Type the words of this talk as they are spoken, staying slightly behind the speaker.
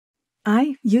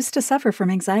I used to suffer from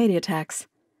anxiety attacks.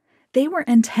 They were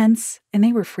intense and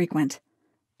they were frequent.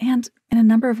 And in a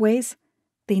number of ways,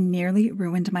 they nearly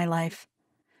ruined my life.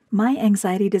 My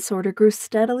anxiety disorder grew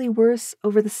steadily worse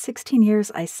over the 16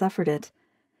 years I suffered it.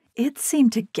 It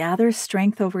seemed to gather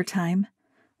strength over time,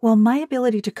 while my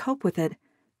ability to cope with it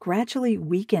gradually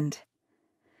weakened.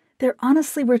 There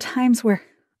honestly were times where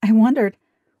I wondered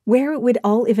where it would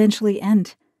all eventually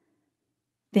end.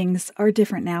 Things are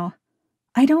different now.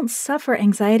 I don't suffer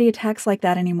anxiety attacks like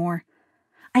that anymore.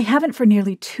 I haven't for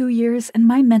nearly 2 years, and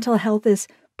my mental health is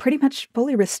pretty much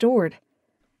fully restored.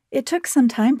 It took some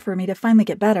time for me to finally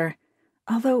get better,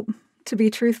 although, to be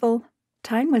truthful,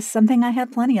 time was something I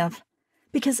had plenty of.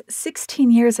 Because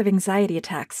 16 years of anxiety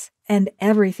attacks, and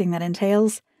everything that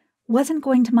entails, wasn't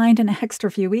going to mind an extra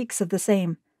few weeks of the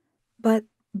same. But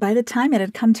by the time it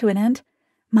had come to an end,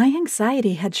 my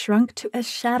anxiety had shrunk to a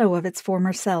shadow of its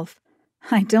former self.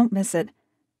 I don't miss it.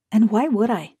 And why would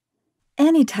I?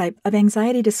 Any type of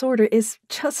anxiety disorder is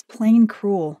just plain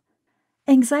cruel.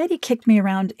 Anxiety kicked me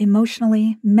around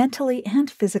emotionally, mentally, and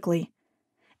physically.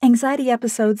 Anxiety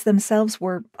episodes themselves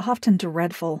were often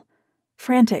dreadful.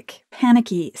 Frantic,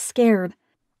 panicky, scared,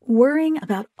 worrying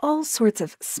about all sorts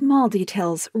of small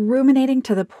details, ruminating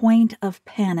to the point of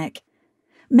panic.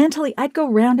 Mentally, I'd go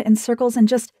round in circles and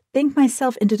just think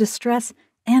myself into distress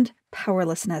and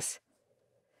powerlessness.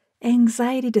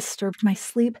 Anxiety disturbed my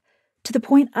sleep to the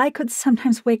point I could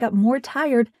sometimes wake up more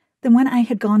tired than when I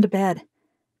had gone to bed.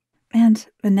 And,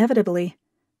 inevitably,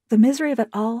 the misery of it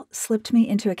all slipped me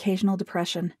into occasional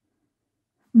depression.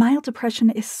 Mild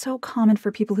depression is so common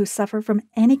for people who suffer from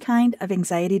any kind of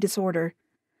anxiety disorder.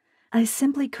 I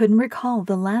simply couldn't recall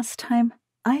the last time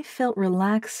I felt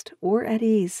relaxed or at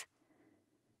ease.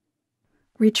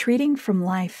 Retreating from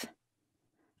life.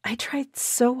 I tried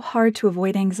so hard to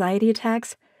avoid anxiety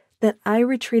attacks that I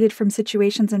retreated from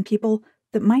situations and people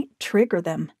that might trigger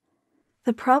them.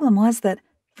 The problem was that,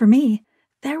 for me,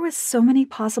 there was so many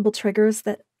possible triggers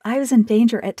that I was in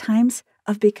danger at times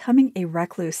of becoming a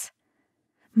recluse.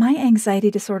 My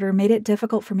anxiety disorder made it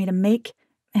difficult for me to make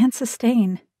and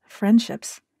sustain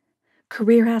friendships.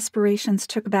 Career aspirations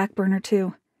took a back burner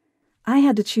too. I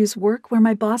had to choose work where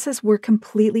my bosses were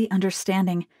completely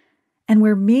understanding, and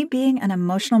where me being an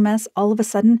emotional mess all of a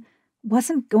sudden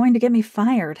wasn't going to get me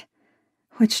fired,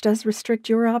 which does restrict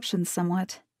your options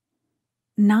somewhat.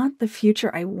 Not the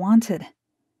future I wanted.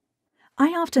 I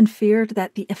often feared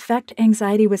that the effect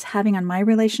anxiety was having on my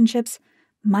relationships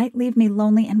might leave me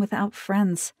lonely and without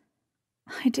friends.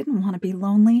 I didn't want to be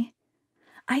lonely.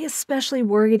 I especially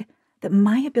worried that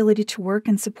my ability to work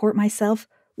and support myself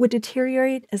would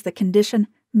deteriorate as the condition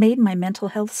made my mental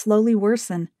health slowly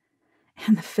worsen.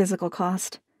 And the physical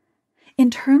cost,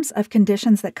 in terms of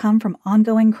conditions that come from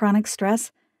ongoing chronic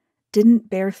stress, didn't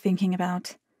bear thinking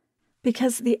about.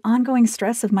 Because the ongoing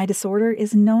stress of my disorder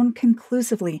is known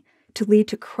conclusively to lead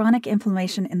to chronic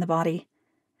inflammation in the body.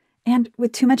 And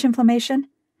with too much inflammation,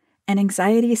 an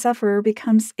anxiety sufferer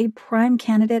becomes a prime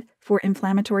candidate for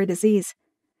inflammatory disease,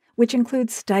 which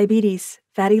includes diabetes,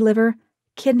 fatty liver,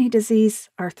 kidney disease,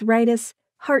 arthritis,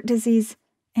 heart disease,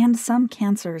 and some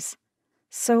cancers.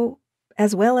 So,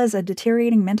 as well as a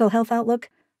deteriorating mental health outlook,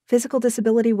 physical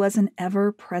disability was an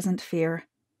ever-present fear.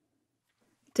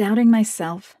 Doubting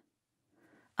myself.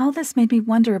 All this made me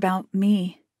wonder about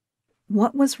me.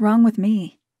 What was wrong with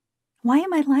me? Why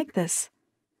am I like this?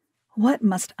 What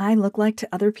must I look like to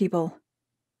other people?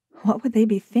 What would they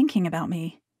be thinking about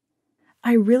me?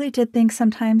 I really did think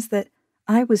sometimes that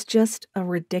I was just a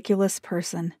ridiculous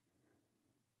person.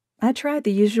 I tried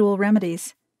the usual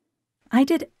remedies. I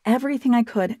did everything I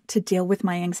could to deal with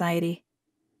my anxiety.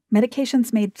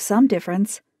 Medications made some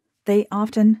difference. They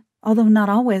often, although not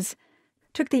always,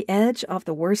 took the edge off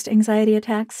the worst anxiety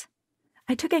attacks.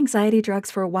 I took anxiety drugs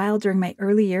for a while during my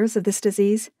early years of this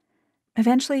disease.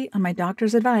 Eventually, on my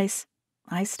doctor's advice,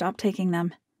 I stopped taking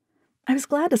them. I was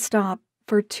glad to stop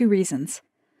for 2 reasons.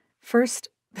 First,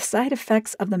 the side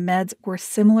effects of the meds were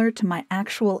similar to my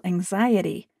actual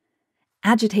anxiety.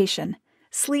 Agitation,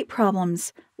 sleep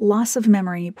problems, loss of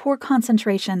memory, poor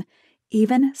concentration,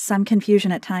 even some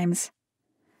confusion at times.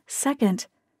 Second,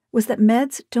 was that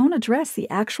meds don't address the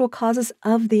actual causes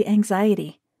of the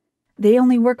anxiety. They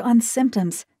only work on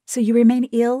symptoms, so you remain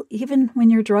ill even when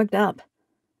you're drugged up.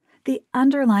 The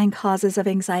underlying causes of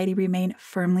anxiety remain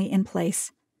firmly in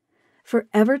place,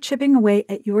 forever chipping away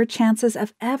at your chances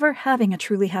of ever having a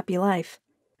truly happy life.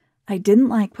 I didn't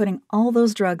like putting all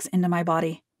those drugs into my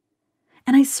body.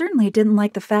 And I certainly didn't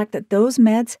like the fact that those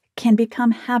meds can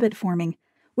become habit-forming,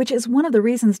 which is one of the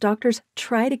reasons doctors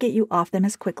try to get you off them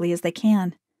as quickly as they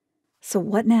can. So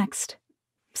what next?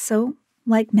 So,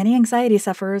 like many anxiety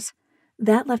sufferers,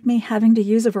 That left me having to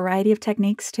use a variety of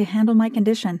techniques to handle my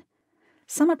condition.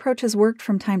 Some approaches worked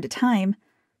from time to time.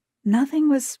 Nothing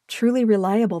was truly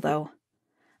reliable, though.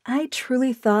 I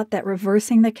truly thought that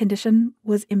reversing the condition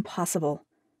was impossible.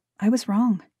 I was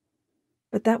wrong.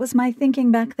 But that was my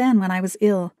thinking back then when I was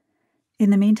ill. In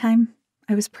the meantime,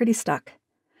 I was pretty stuck.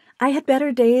 I had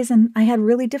better days and I had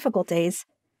really difficult days.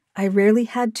 I rarely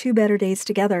had two better days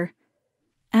together.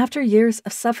 After years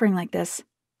of suffering like this,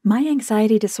 my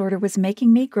anxiety disorder was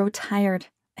making me grow tired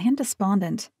and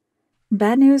despondent.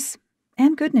 Bad news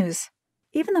and good news.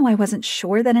 Even though I wasn't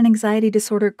sure that an anxiety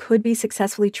disorder could be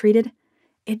successfully treated,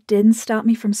 it didn't stop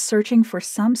me from searching for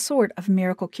some sort of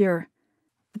miracle cure.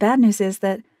 The bad news is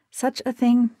that such a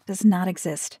thing does not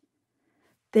exist.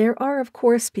 There are, of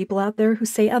course, people out there who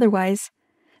say otherwise.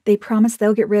 They promise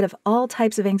they'll get rid of all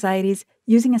types of anxieties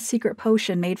using a secret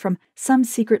potion made from some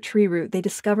secret tree root they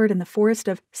discovered in the forest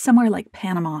of somewhere like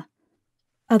Panama.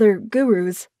 Other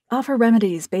gurus offer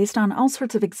remedies based on all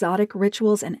sorts of exotic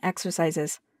rituals and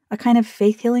exercises, a kind of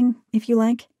faith healing, if you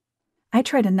like. I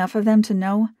tried enough of them to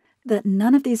know that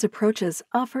none of these approaches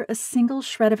offer a single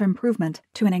shred of improvement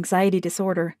to an anxiety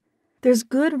disorder. There's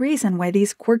good reason why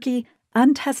these quirky,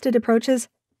 untested approaches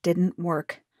didn't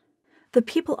work. The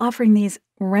people offering these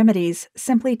remedies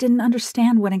simply didn't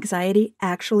understand what anxiety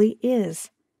actually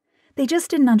is. They just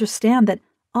didn't understand that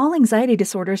all anxiety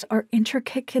disorders are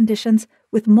intricate conditions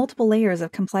with multiple layers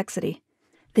of complexity.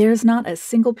 There's not a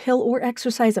single pill or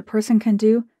exercise a person can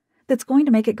do that's going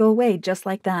to make it go away just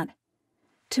like that.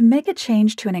 To make a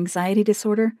change to an anxiety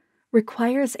disorder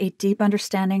requires a deep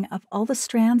understanding of all the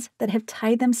strands that have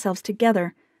tied themselves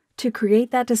together to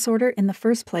create that disorder in the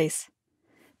first place.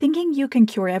 Thinking you can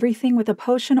cure everything with a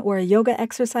potion or a yoga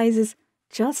exercise is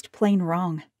just plain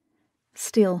wrong.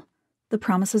 Still, the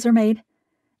promises are made,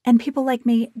 and people like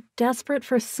me, desperate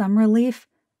for some relief,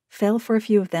 fell for a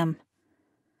few of them.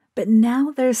 But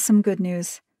now there's some good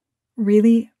news.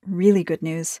 Really, really good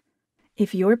news.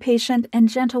 If you're patient and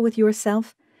gentle with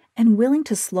yourself and willing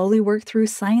to slowly work through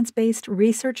science-based,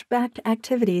 research-backed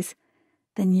activities,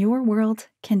 then your world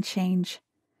can change.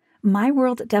 My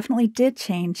world definitely did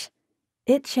change.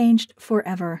 It changed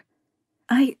forever.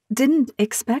 I didn't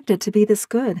expect it to be this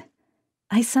good.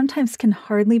 I sometimes can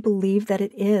hardly believe that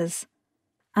it is.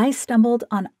 I stumbled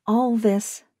on all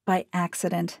this by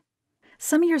accident.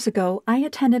 Some years ago, I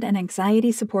attended an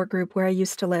anxiety support group where I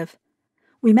used to live.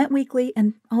 We met weekly,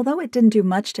 and although it didn't do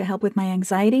much to help with my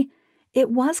anxiety, it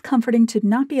was comforting to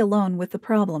not be alone with the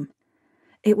problem.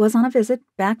 It was on a visit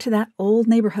back to that old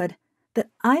neighborhood that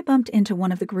I bumped into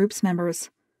one of the group's members.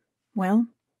 Well,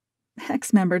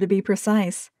 ex-member to be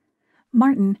precise.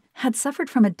 Martin had suffered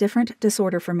from a different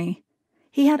disorder from me.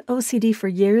 He had OCD for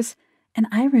years, and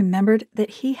I remembered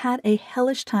that he had a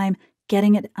hellish time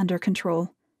getting it under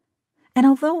control. And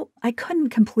although I couldn't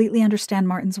completely understand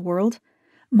Martin's world,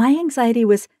 my anxiety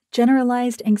was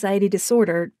generalized anxiety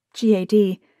disorder,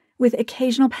 GAD, with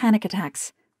occasional panic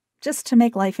attacks, just to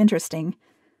make life interesting.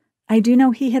 I do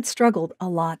know he had struggled a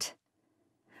lot.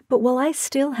 But while I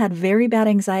still had very bad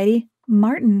anxiety,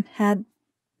 Martin had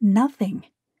nothing.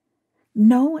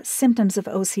 No symptoms of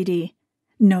OCD,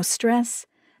 no stress,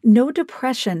 no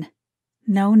depression,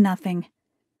 no nothing.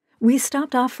 We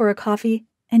stopped off for a coffee,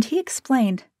 and he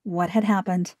explained what had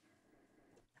happened.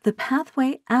 The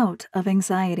pathway out of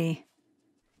anxiety.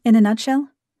 In a nutshell,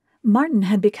 Martin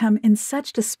had become in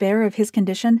such despair of his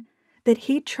condition that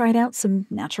he tried out some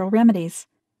natural remedies.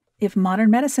 If modern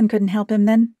medicine couldn't help him,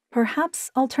 then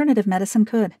perhaps alternative medicine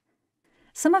could.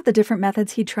 Some of the different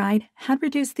methods he tried had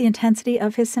reduced the intensity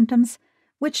of his symptoms,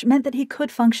 which meant that he could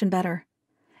function better.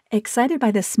 Excited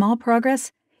by this small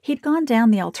progress, he'd gone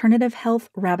down the alternative health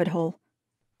rabbit hole,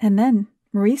 and then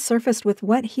resurfaced with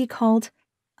what he called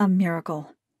a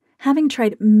miracle. Having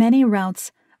tried many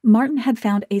routes, Martin had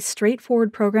found a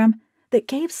straightforward program that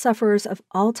gave sufferers of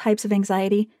all types of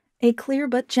anxiety a clear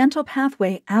but gentle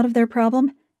pathway out of their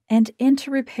problem and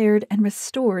into repaired and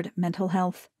restored mental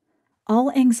health.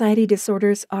 All anxiety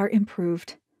disorders are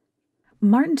improved.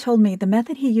 Martin told me the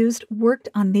method he used worked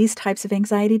on these types of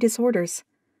anxiety disorders: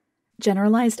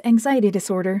 generalized anxiety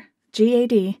disorder,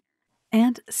 GAD,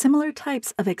 and similar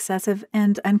types of excessive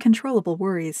and uncontrollable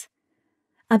worries.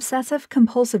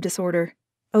 Obsessive-compulsive disorder,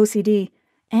 OCD,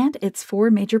 and its 4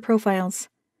 major profiles.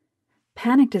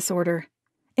 Panic disorder,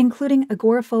 including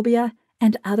agoraphobia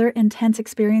and other intense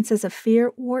experiences of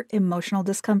fear or emotional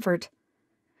discomfort.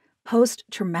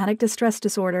 Post-traumatic distress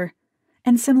disorder,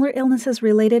 and similar illnesses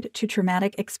related to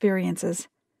traumatic experiences.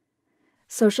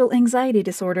 Social anxiety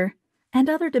disorder, and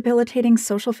other debilitating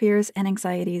social fears and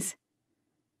anxieties.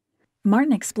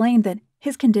 Martin explained that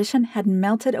his condition had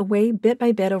melted away bit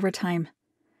by bit over time.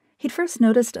 He'd first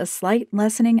noticed a slight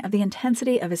lessening of the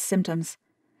intensity of his symptoms,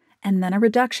 and then a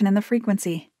reduction in the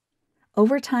frequency.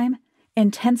 Over time,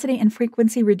 intensity and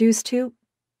frequency reduced to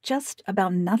just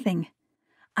about nothing.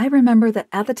 I remember that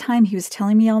at the time he was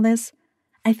telling me all this,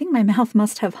 I think my mouth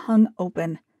must have hung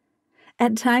open.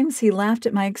 At times he laughed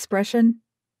at my expression.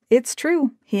 "It's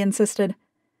true," he insisted,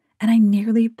 and I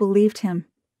nearly believed him.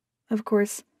 Of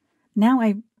course, now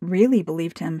I really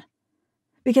believed him,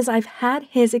 because I've had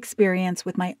his experience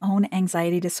with my own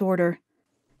anxiety disorder.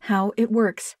 How it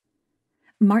works.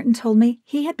 Martin told me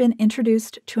he had been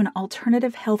introduced to an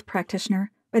alternative health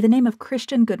practitioner by the name of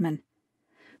Christian Goodman.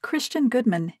 Christian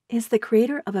Goodman is the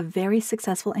creator of a very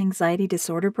successful anxiety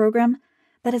disorder program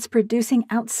that is producing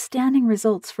outstanding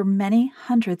results for many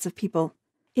hundreds of people.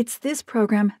 It's this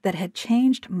program that had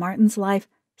changed Martin's life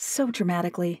so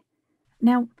dramatically.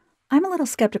 Now, I'm a little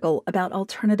skeptical about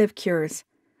alternative cures.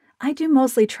 I do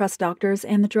mostly trust doctors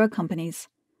and the drug companies.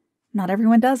 Not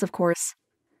everyone does, of course.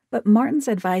 But Martin's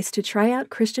advice to try out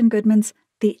Christian Goodman's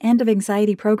The End of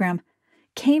Anxiety program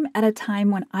came at a time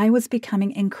when I was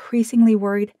becoming increasingly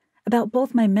worried about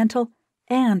both my mental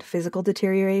and physical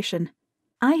deterioration.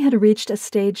 I had reached a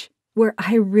stage where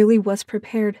I really was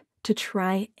prepared to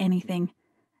try anything,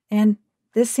 and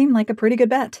this seemed like a pretty good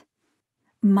bet.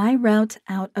 My route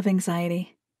out of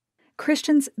anxiety.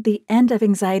 Christian's The End of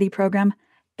Anxiety program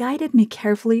guided me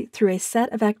carefully through a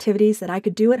set of activities that I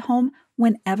could do at home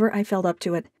whenever I felt up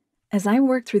to it. As I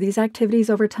worked through these activities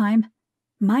over time,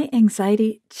 my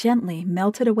anxiety gently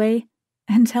melted away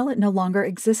until it no longer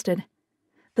existed.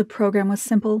 The program was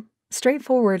simple,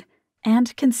 straightforward,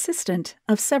 and consistent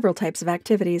of several types of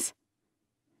activities.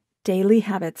 Daily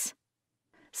habits.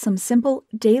 Some simple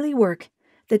daily work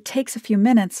that takes a few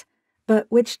minutes, but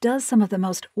which does some of the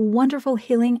most wonderful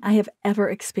healing I have ever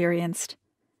experienced.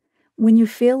 When you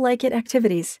feel like it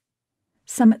activities.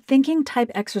 Some thinking-type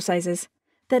exercises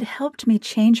that helped me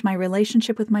change my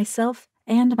relationship with myself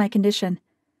and my condition.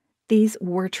 These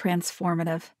were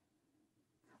transformative.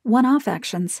 One-off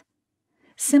actions.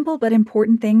 Simple but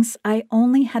important things I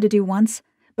only had to do once,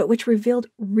 but which revealed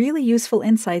really useful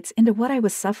insights into what I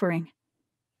was suffering.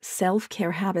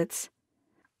 Self-care habits.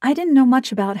 I didn't know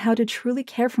much about how to truly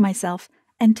care for myself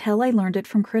until I learned it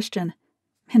from Christian.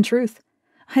 In truth,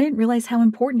 I didn't realize how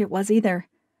important it was either,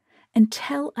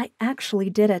 until I actually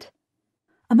did it.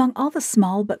 Among all the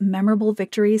small but memorable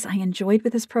victories I enjoyed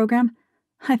with this program,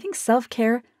 I think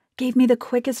self-care gave me the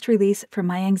quickest release from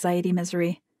my anxiety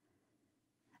misery.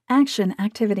 Action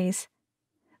activities.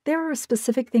 There are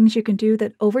specific things you can do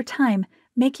that over time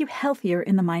make you healthier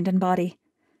in the mind and body.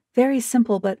 Very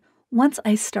simple, but once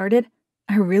I started,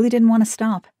 I really didn't want to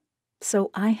stop. So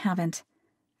I haven't.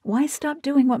 Why stop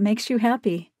doing what makes you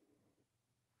happy?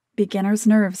 Beginner's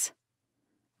nerves.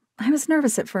 I was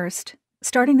nervous at first.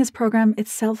 Starting this program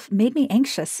itself made me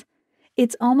anxious.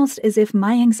 It's almost as if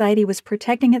my anxiety was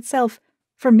protecting itself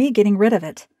from me getting rid of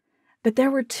it. But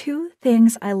there were two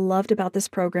things I loved about this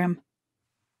program.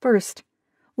 First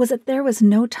was that there was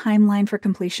no timeline for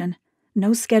completion,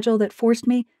 no schedule that forced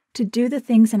me to do the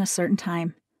things in a certain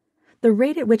time. The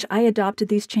rate at which I adopted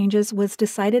these changes was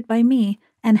decided by me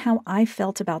and how I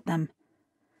felt about them.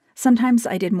 Sometimes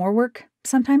I did more work,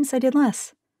 sometimes I did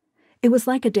less. It was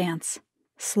like a dance.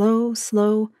 Slow,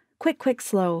 slow, quick, quick,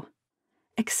 slow.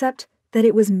 Except that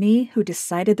it was me who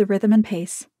decided the rhythm and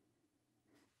pace.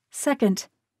 Second,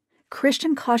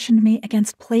 Christian cautioned me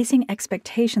against placing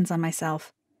expectations on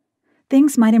myself.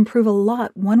 Things might improve a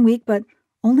lot one week, but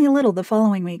only a little the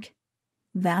following week.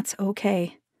 That's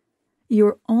okay.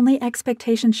 Your only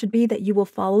expectation should be that you will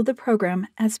follow the program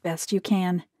as best you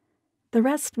can. The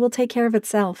rest will take care of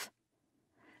itself.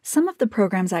 Some of the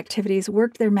program's activities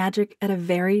worked their magic at a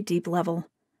very deep level.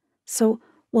 So,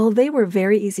 while they were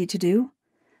very easy to do,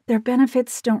 their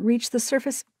benefits don't reach the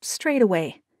surface straight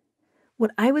away.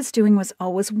 What I was doing was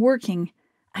always working.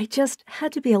 I just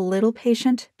had to be a little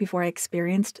patient before I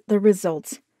experienced the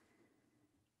results.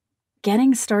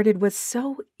 Getting started was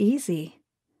so easy.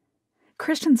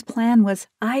 Christian's plan was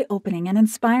eye-opening and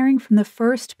inspiring from the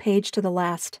first page to the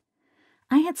last.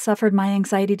 I had suffered my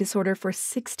anxiety disorder for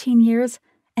 16 years,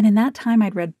 and in that time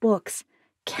I'd read books,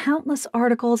 countless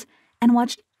articles, and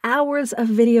watched hours of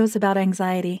videos about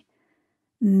anxiety.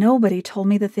 Nobody told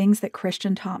me the things that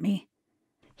Christian taught me.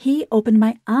 He opened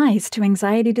my eyes to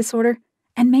anxiety disorder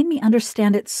and made me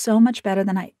understand it so much better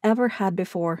than I ever had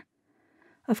before.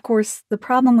 Of course, the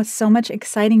problem with so much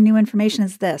exciting new information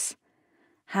is this.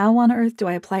 How on earth do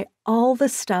I apply all the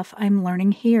stuff I'm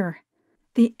learning here?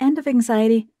 The End of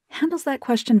Anxiety handles that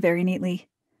question very neatly.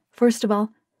 First of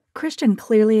all, Christian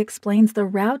clearly explains the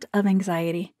route of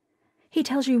anxiety. He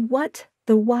tells you what,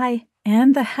 the why,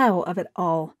 and the how of it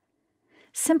all.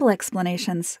 Simple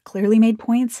explanations, clearly made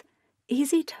points,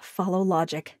 easy to follow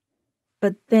logic.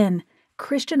 But then,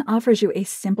 Christian offers you a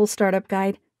simple startup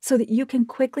guide so that you can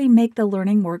quickly make the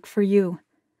learning work for you.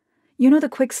 You know the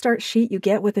quick start sheet you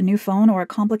get with a new phone or a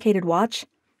complicated watch?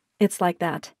 It's like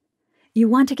that. You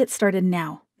want to get started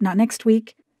now, not next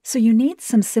week, so you need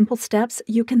some simple steps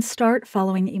you can start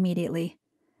following immediately.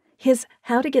 His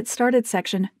How to Get Started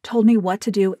section told me what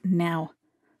to do now,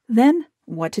 then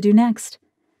what to do next,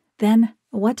 then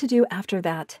what to do after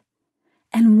that.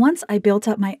 And once I built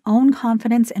up my own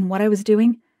confidence in what I was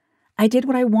doing, I did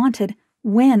what I wanted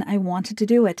when I wanted to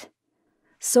do it.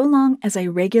 So long as I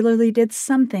regularly did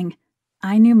something,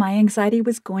 I knew my anxiety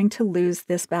was going to lose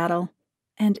this battle.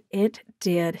 And it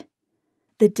did.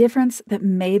 The difference that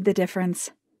made the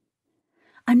difference.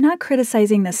 I'm not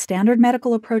criticizing the standard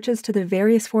medical approaches to the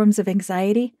various forms of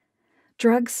anxiety.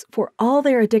 Drugs, for all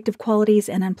their addictive qualities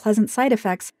and unpleasant side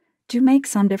effects, do make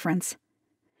some difference.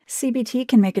 CBT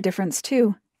can make a difference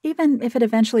too, even if it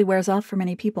eventually wears off for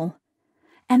many people.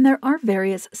 And there are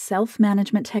various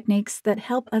self-management techniques that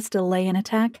help us delay an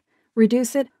attack,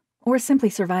 reduce it, or simply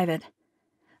survive it.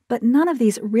 But none of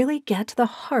these really get to the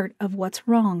heart of what's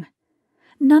wrong.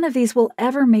 None of these will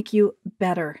ever make you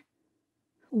better.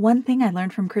 One thing I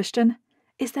learned from Christian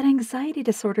is that anxiety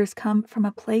disorders come from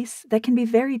a place that can be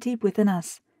very deep within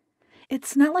us.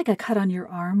 It's not like a cut on your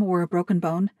arm or a broken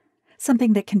bone,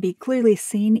 something that can be clearly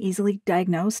seen, easily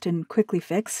diagnosed, and quickly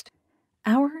fixed.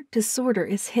 Our disorder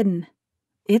is hidden.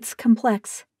 It's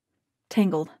complex,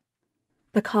 tangled.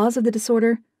 The cause of the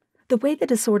disorder, the way the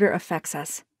disorder affects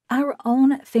us, our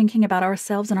own thinking about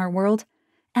ourselves and our world,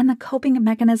 and the coping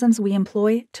mechanisms we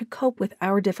employ to cope with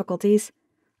our difficulties,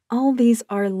 all these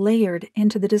are layered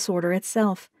into the disorder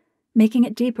itself, making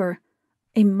it deeper,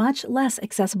 a much less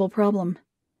accessible problem.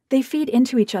 They feed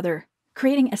into each other,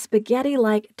 creating a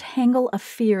spaghetti-like tangle of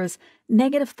fears,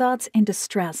 negative thoughts, and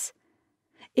distress.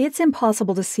 It's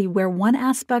impossible to see where one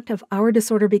aspect of our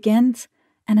disorder begins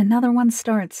and another one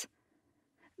starts.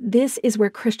 This is where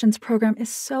Christian's program is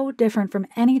so different from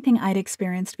anything I'd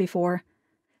experienced before.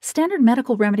 Standard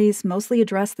medical remedies mostly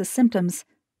address the symptoms,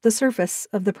 the surface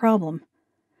of the problem.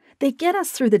 They get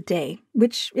us through the day,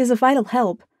 which is a vital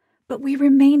help, but we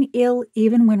remain ill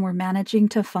even when we're managing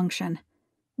to function.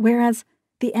 Whereas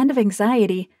the end of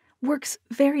anxiety works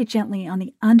very gently on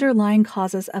the underlying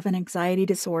causes of an anxiety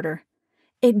disorder.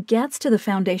 It gets to the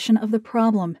foundation of the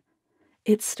problem.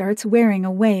 It starts wearing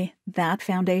away that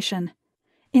foundation.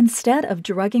 Instead of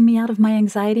drugging me out of my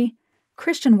anxiety,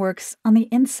 Christian works on the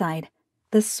inside,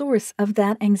 the source of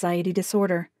that anxiety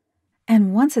disorder.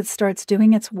 And once it starts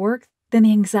doing its work, then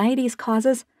the anxiety's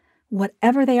causes,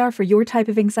 whatever they are for your type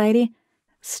of anxiety,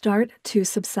 start to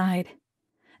subside.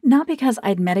 Not because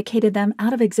I'd medicated them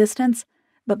out of existence,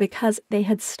 but because they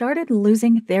had started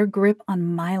losing their grip on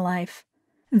my life.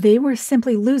 They were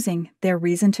simply losing their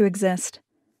reason to exist.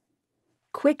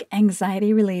 Quick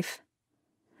anxiety relief.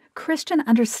 Christian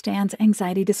understands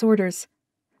anxiety disorders.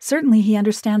 Certainly he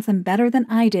understands them better than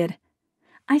I did.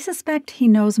 I suspect he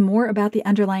knows more about the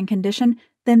underlying condition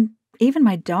than even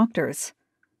my doctors.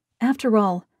 After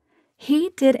all, he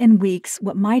did in weeks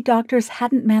what my doctors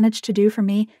hadn't managed to do for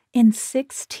me in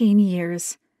 16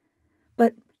 years.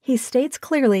 But he states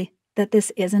clearly that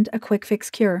this isn't a quick fix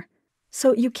cure.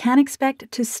 So you can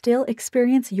expect to still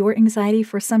experience your anxiety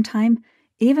for some time,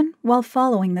 even while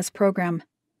following this program.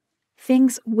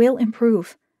 Things will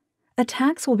improve.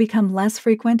 Attacks will become less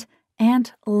frequent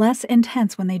and less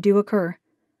intense when they do occur.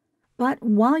 But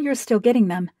while you're still getting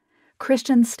them,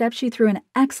 Christian steps you through an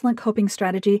excellent coping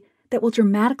strategy that will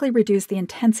dramatically reduce the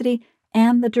intensity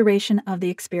and the duration of the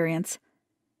experience.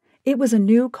 It was a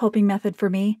new coping method for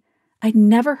me. I'd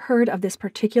never heard of this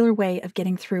particular way of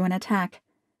getting through an attack.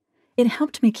 It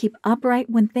helped me keep upright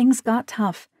when things got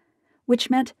tough, which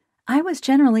meant I was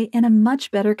generally in a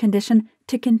much better condition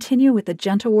to continue with the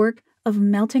gentle work of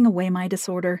melting away my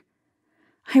disorder.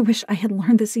 I wish I had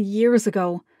learned this years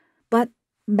ago, but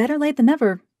better late than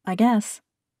never, I guess.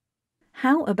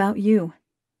 How about you?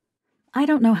 I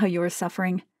don't know how you are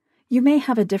suffering. You may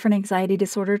have a different anxiety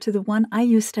disorder to the one I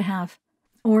used to have.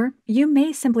 Or you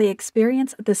may simply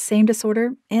experience the same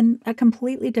disorder in a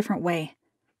completely different way.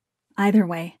 Either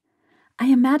way, I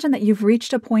imagine that you've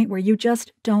reached a point where you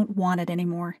just don't want it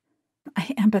anymore.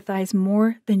 I empathize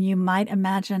more than you might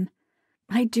imagine.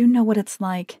 I do know what it's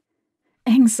like.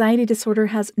 Anxiety disorder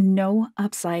has no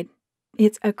upside.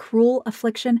 It's a cruel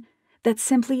affliction that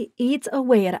simply eats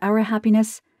away at our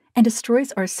happiness and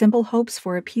destroys our simple hopes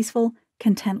for a peaceful,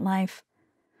 content life.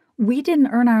 We didn't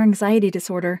earn our anxiety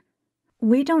disorder.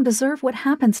 We don't deserve what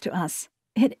happens to us.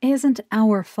 It isn't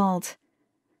our fault.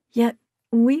 Yet,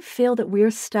 we feel that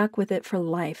we're stuck with it for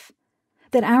life,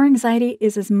 that our anxiety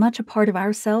is as much a part of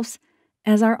ourselves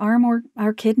as our arm or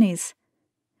our kidneys.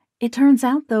 It turns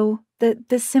out, though, that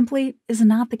this simply is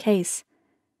not the case.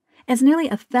 As nearly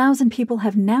 1,000 people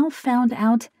have now found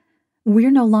out,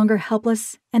 we're no longer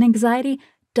helpless, and anxiety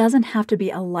doesn't have to be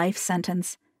a life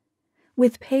sentence.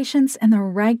 With patience and the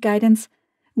right guidance,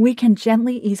 we can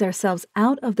gently ease ourselves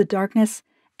out of the darkness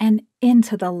and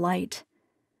into the light.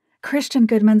 Christian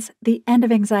Goodman's The End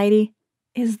of Anxiety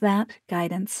is that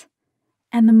guidance.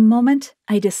 And the moment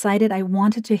I decided I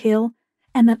wanted to heal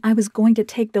and that I was going to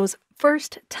take those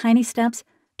first tiny steps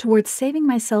towards saving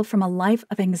myself from a life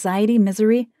of anxiety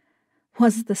misery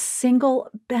was the single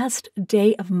best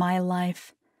day of my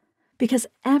life. Because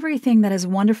everything that is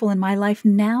wonderful in my life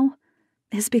now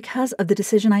is because of the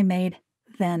decision I made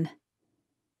then.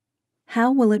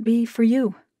 How will it be for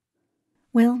you?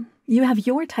 Well, you have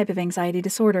your type of anxiety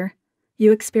disorder.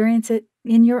 You experience it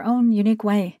in your own unique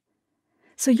way.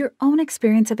 So your own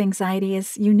experience of anxiety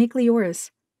is uniquely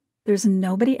yours. There's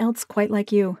nobody else quite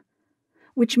like you,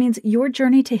 which means your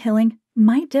journey to healing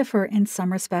might differ in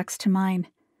some respects to mine.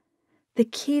 The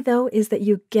key, though, is that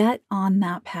you get on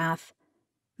that path.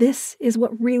 This is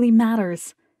what really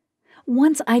matters.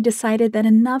 Once I decided that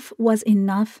enough was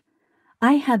enough,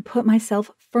 I had put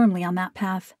myself firmly on that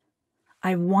path.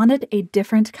 I wanted a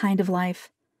different kind of life.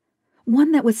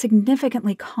 One that was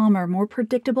significantly calmer, more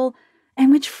predictable,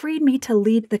 and which freed me to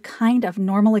lead the kind of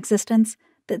normal existence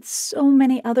that so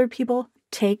many other people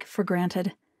take for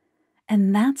granted.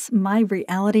 And that's my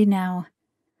reality now.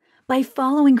 By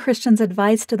following Christian's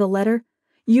advice to the letter,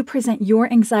 you present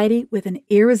your anxiety with an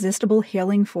irresistible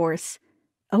healing force.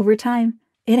 Over time,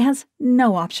 it has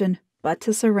no option but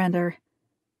to surrender.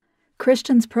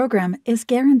 Christian's program is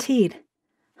guaranteed.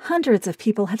 Hundreds of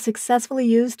people have successfully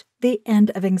used The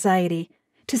End of Anxiety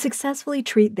to successfully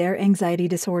treat their anxiety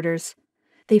disorders.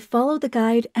 They followed the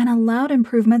guide and allowed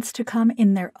improvements to come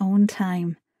in their own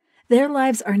time. Their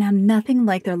lives are now nothing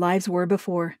like their lives were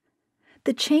before.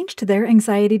 The change to their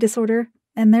anxiety disorder,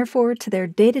 and therefore to their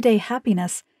day-to-day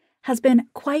happiness, has been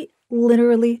quite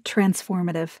literally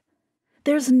transformative.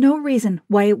 There's no reason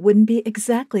why it wouldn't be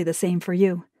exactly the same for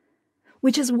you.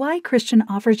 Which is why Christian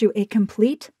offers you a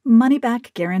complete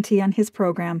money-back guarantee on his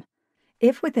program.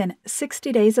 If within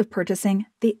 60 days of purchasing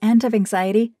The End of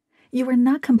Anxiety, you are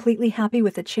not completely happy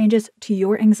with the changes to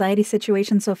your anxiety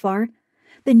situation so far,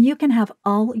 then you can have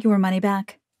all your money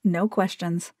back, no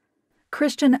questions.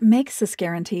 Christian makes this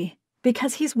guarantee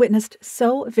because he's witnessed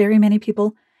so very many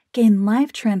people gain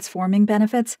life-transforming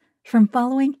benefits from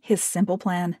following his simple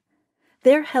plan.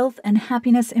 Their health and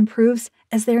happiness improves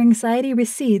as their anxiety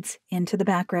recedes into the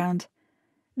background.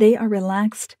 They are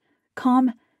relaxed,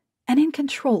 calm, and in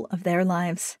control of their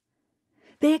lives.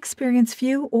 They experience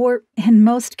few or, in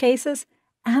most cases,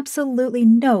 absolutely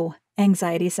no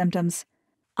anxiety symptoms.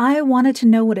 I wanted to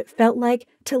know what it felt like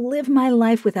to live my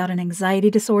life without an anxiety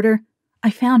disorder.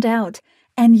 I found out,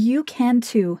 and you can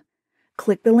too.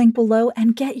 Click the link below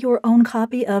and get your own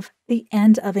copy of The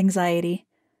End of Anxiety.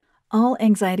 All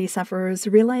anxiety sufferers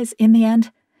realize in the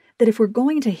end that if we're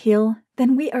going to heal,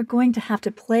 then we are going to have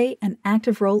to play an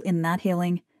active role in that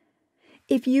healing.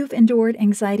 If you've endured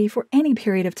anxiety for any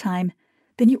period of time,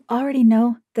 then you already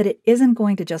know that it isn't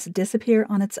going to just disappear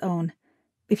on its own.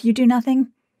 If you do nothing,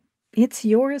 it's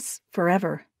yours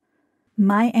forever.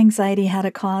 My anxiety had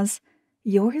a cause.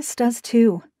 Yours does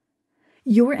too.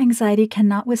 Your anxiety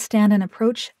cannot withstand an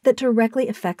approach that directly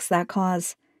affects that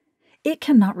cause. It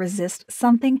cannot resist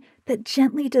something that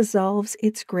gently dissolves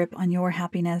its grip on your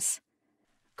happiness.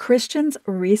 Christian's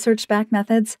research-backed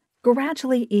methods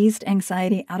gradually eased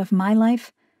anxiety out of my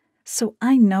life, so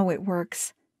I know it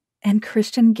works, and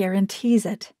Christian guarantees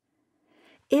it.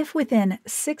 If within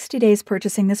 60 days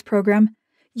purchasing this program,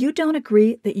 you don't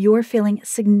agree that you're feeling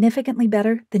significantly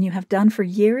better than you have done for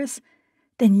years,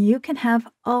 then you can have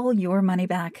all your money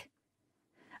back.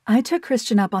 I took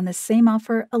Christian up on this same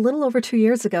offer a little over 2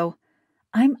 years ago.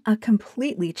 I'm a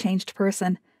completely changed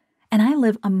person, and I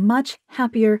live a much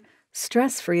happier,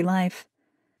 stress-free life.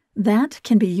 That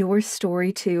can be your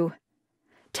story too.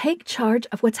 Take charge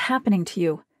of what's happening to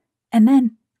you, and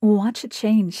then watch it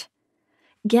change.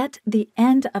 Get The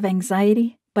End of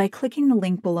Anxiety by clicking the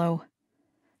link below.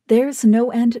 There's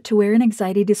no end to where an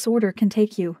anxiety disorder can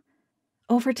take you.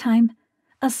 Over time,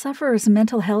 a sufferer's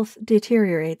mental health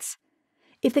deteriorates.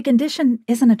 If the condition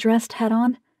isn't addressed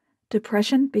head-on,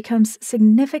 depression becomes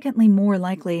significantly more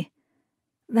likely.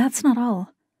 That's not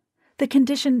all. The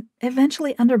condition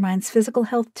eventually undermines physical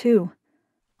health too.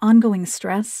 Ongoing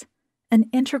stress, an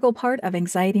integral part of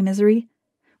anxiety misery,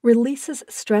 releases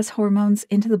stress hormones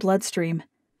into the bloodstream,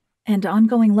 And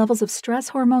ongoing levels of stress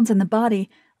hormones in the body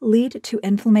lead to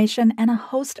inflammation and a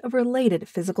host of related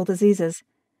physical diseases,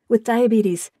 with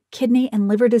diabetes, kidney and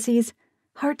liver disease,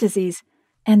 heart disease,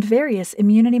 and various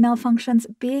immunity malfunctions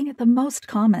being the most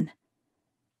common.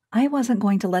 I wasn't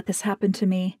going to let this happen to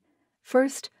me.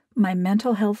 First, my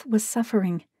mental health was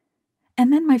suffering,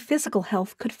 and then my physical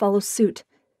health could follow suit.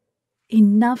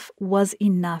 Enough was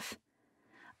enough.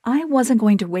 I wasn't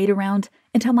going to wait around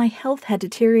until my health had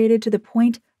deteriorated to the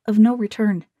point of no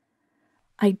return.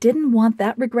 I didn't want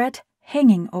that regret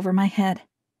hanging over my head.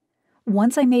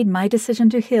 Once I made my decision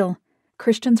to heal,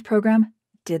 Christian's program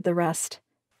did the rest.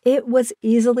 It was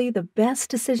easily the best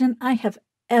decision I have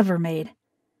ever made.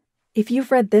 If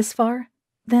you've read this far,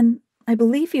 then I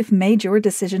believe you've made your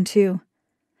decision too.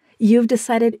 You've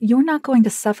decided you're not going to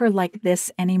suffer like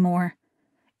this anymore.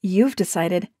 You've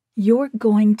decided you're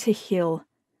going to heal,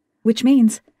 which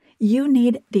means you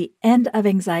need the end of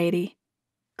anxiety.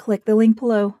 Click the link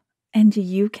below and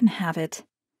you can have it.